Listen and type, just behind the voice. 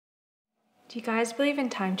Do you guys believe in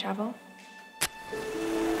time travel? I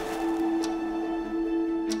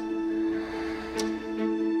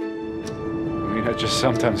mean, I just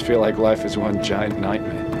sometimes feel like life is one giant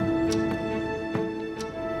nightmare.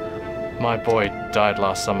 My boy died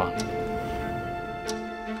last summer.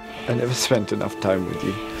 I never spent enough time with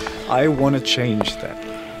you. I want to change that.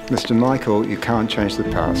 Mr. Michael, you can't change the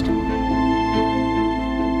past.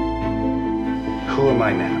 Who am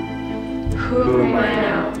I now? Who am I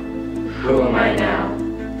now? Who am I now?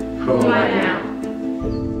 Who am I now?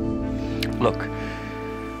 Look,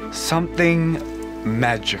 something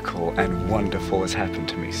magical and wonderful has happened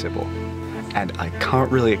to me, Sybil. And I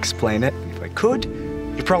can't really explain it. If I could,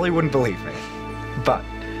 you probably wouldn't believe me. But,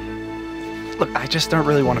 look, I just don't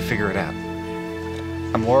really want to figure it out.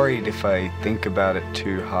 I'm worried if I think about it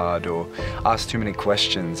too hard or ask too many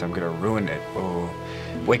questions, I'm gonna ruin it or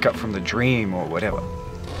wake up from the dream or whatever.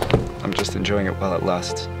 I'm just enjoying it while it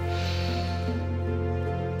lasts.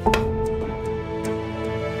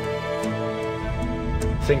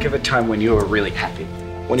 Think of a time when you were really happy,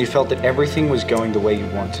 when you felt that everything was going the way you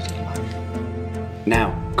wanted in life.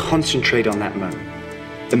 Now, concentrate on that moment.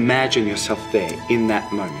 Imagine yourself there in that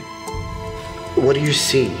moment. What do you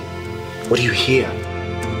see? What do you hear?